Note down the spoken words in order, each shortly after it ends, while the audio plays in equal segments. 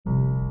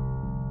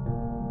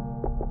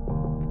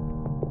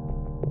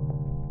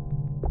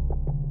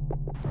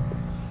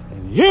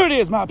Here it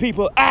is, my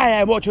people. I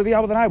am Ocho the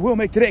Owl, and I will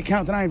make today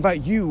count. And I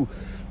invite you,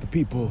 the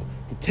people,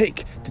 to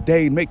take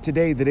today and make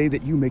today the day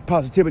that you make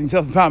positivity and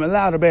self-empowerment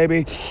louder,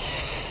 baby.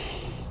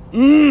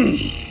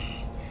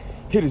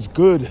 It is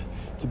good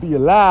to be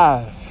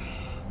alive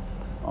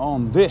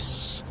on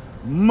this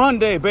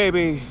Monday,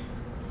 baby.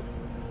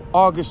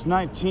 August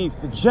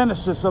 19th, the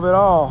genesis of it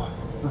all.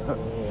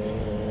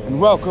 And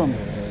welcome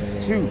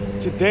to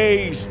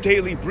today's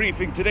daily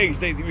briefing. Today's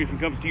daily briefing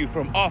comes to you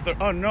from Author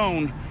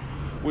Unknown,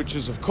 which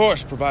is, of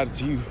course, provided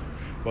to you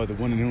by the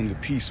one and only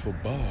Peaceful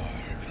Barb.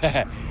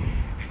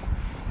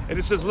 And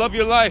it says, love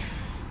your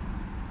life.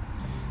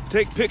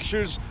 Take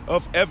pictures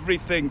of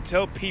everything.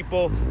 Tell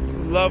people you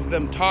love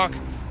them. Talk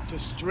to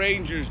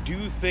strangers.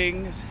 Do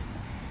things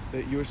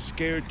that you're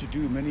scared to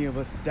do. Many of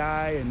us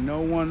die and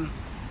no one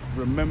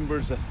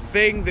remembers a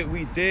thing that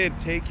we did.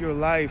 Take your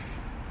life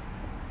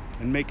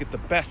and make it the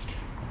best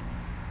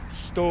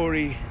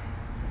story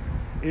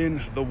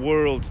in the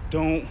world.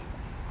 Don't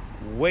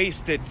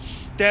waste it.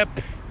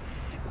 Step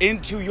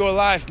into your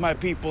life, my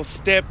people.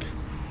 Step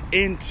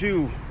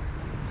into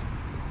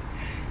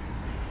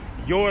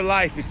your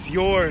life. It's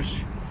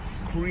yours.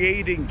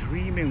 Creating,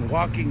 dreaming,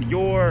 walking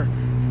your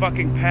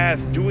fucking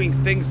path, doing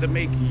things that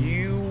make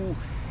you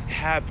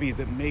happy,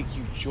 that make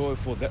you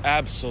joyful, that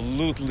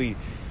absolutely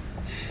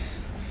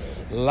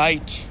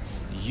light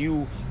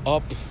you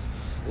up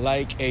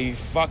like a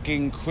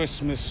fucking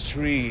Christmas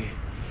tree.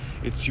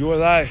 It's your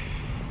life.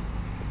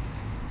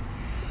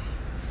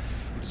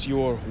 It's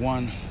your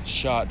one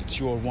shot. It's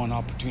your one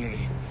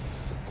opportunity.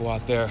 Go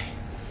out there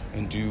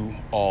and do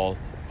all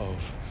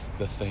of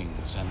the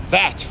things. And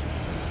that,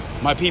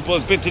 my people,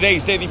 has been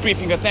today's daily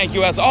briefing. I thank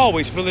you as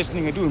always for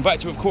listening. I do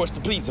invite you, of course,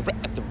 to please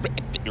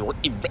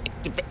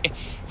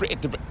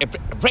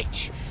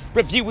rate,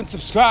 review, and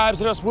subscribe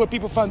so that's where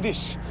people find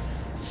this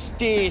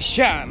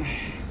station.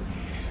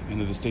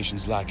 And the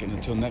stations like it. And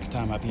until next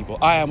time, my people,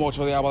 I am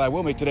Ocho the Owl. I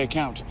will make today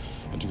count.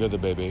 And together,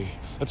 baby,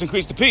 let's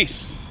increase the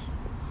peace.